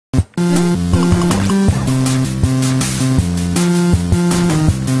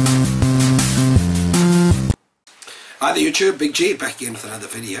Hi there YouTube, Big G back again with another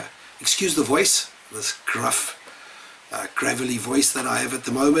video. Excuse the voice, this gruff, gravelly voice that I have at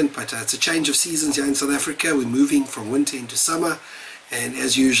the moment, but it's a change of seasons here in South Africa. We're moving from winter into summer, and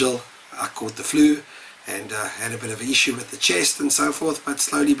as usual I caught the flu and had a bit of an issue with the chest and so forth, but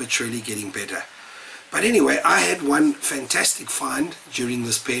slowly but surely getting better. But anyway, I had one fantastic find during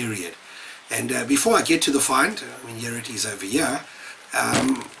this period, and before I get to the find, I mean here it is over here,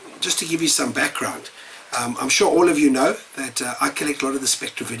 just to give you some background. I'm sure all of you know that I collect a lot of the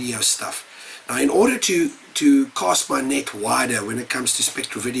Spectra Video stuff. Now, in order to cast my net wider when it comes to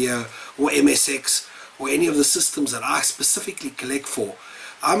Spectra Video or MSX or any of the systems that I specifically collect for,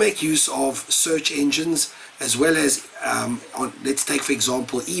 I make use of search engines as well as, let's take for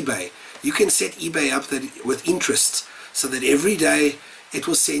example eBay. You can set eBay up with interests so that every day it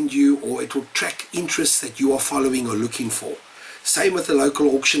will send you, or it will track interests that you are following or looking for. Same with the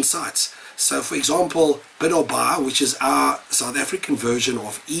local auction sites. So for example, Bid or Buy, which is our South African version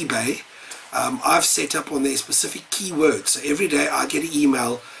of eBay, I've set up on their specific keywords. So every day I get an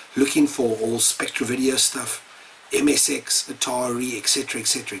email looking for all Spectra Video stuff, MSX, Atari, etc,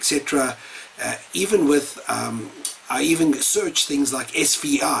 etc, etc. Even with, I even search things like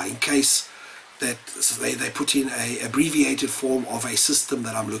SVI in case that they put in an abbreviated form of a system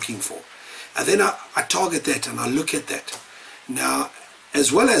that I'm looking for. And then I target that and I look at that. Now, as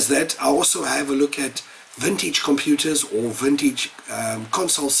well as that, I also have a look at vintage computers or vintage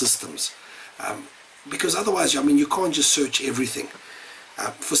console systems, because otherwise, I mean, you can't just search everything.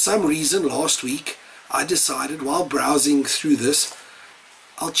 For some reason, last week, I decided while browsing through this,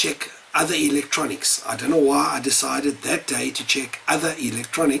 I'll check other electronics. I don't know why I decided that day to check other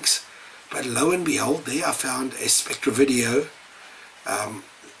electronics, but lo and behold, there I found a Spectra Video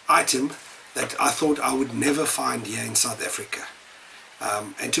item that I thought I would never find here in South Africa.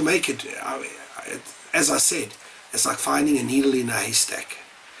 And to make it, as I said, it's like finding a needle in a haystack.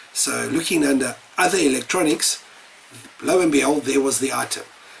 So looking under other electronics, lo and behold, there was the item.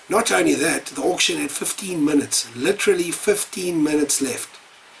 Not only that, the auction had 15 minutes, literally 15 minutes left.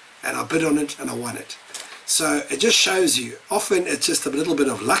 And I bid on it and I won it. So it just shows you, often it's just a little bit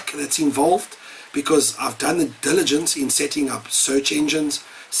of luck that's involved, because I've done the diligence in setting up search engines,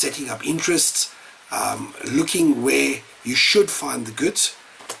 setting up interests, looking where you should find the goods,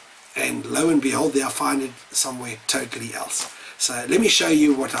 and lo and behold, there I find it somewhere totally else. So let me show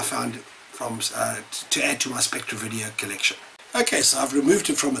you what I found from to add to my Spectra Video collection. Okay, so I've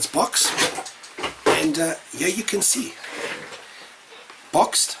removed it from its box, and here you can see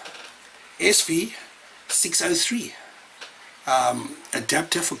boxed SV603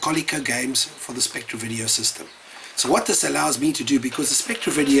 adapter for Coleco games for the Spectra Video system. So what this allows me to do, because the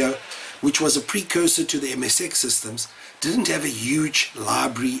Spectra Video, which was a precursor to the MSX systems, didn't have a huge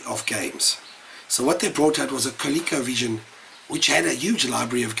library of games. So what they brought out was a ColecoVision, which had a huge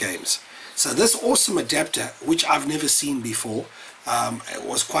library of games. So this awesome adapter, which I've never seen before, it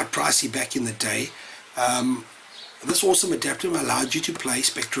was quite pricey back in the day. This awesome adapter allowed you to play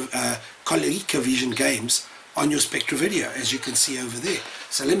ColecoVision games on your Spectra Video, as you can see over there.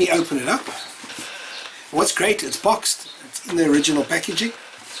 So let me open it up. What's great, it's boxed, it's in the original packaging.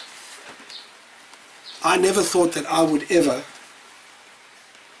 I never thought that I would ever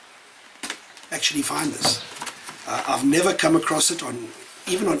actually find this. I've never come across it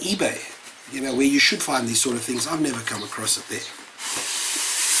even on eBay, you know, where you should find these sort of things. I've never come across it there.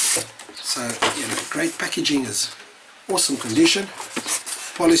 So, you know, great packaging, is awesome condition.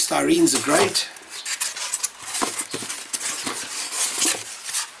 Polystyrenes are great.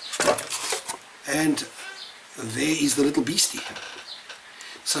 And there is the little beastie.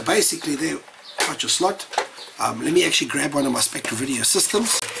 So basically there, got your slot. Let me actually grab one of my Spectra Video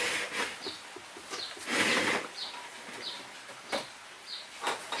systems.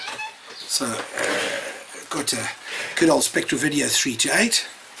 So got a good old Spectra Video 3 to 8.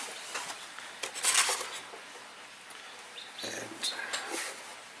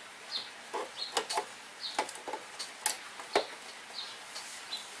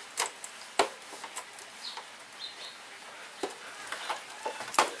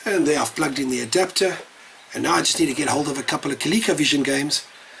 And there I've plugged in the adapter, and now I just need to get hold of a couple of ColecoVision games.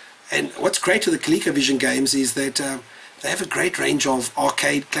 And what's great with the ColecoVision games is that they have a great range of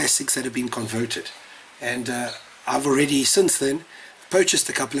arcade classics that have been converted. And I've already since then purchased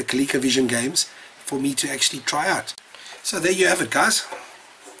a couple of ColecoVision games for me to actually try out. So there you have it, guys.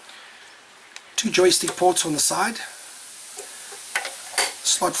 2 joystick ports on the side,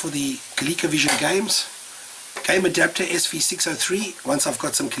 slot for the ColecoVision games, game adapter SV603. Once I've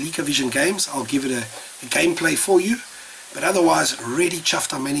got some ColecoVision games, I'll give it a gameplay for you. But otherwise, really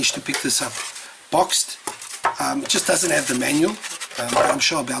chuffed I managed to pick this up boxed. It just doesn't have the manual, but I'm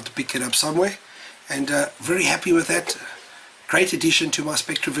sure I'll be able to pick it up somewhere. And very happy with that. Great addition to my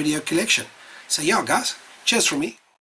Spectra video collection. So yeah guys, cheers from me.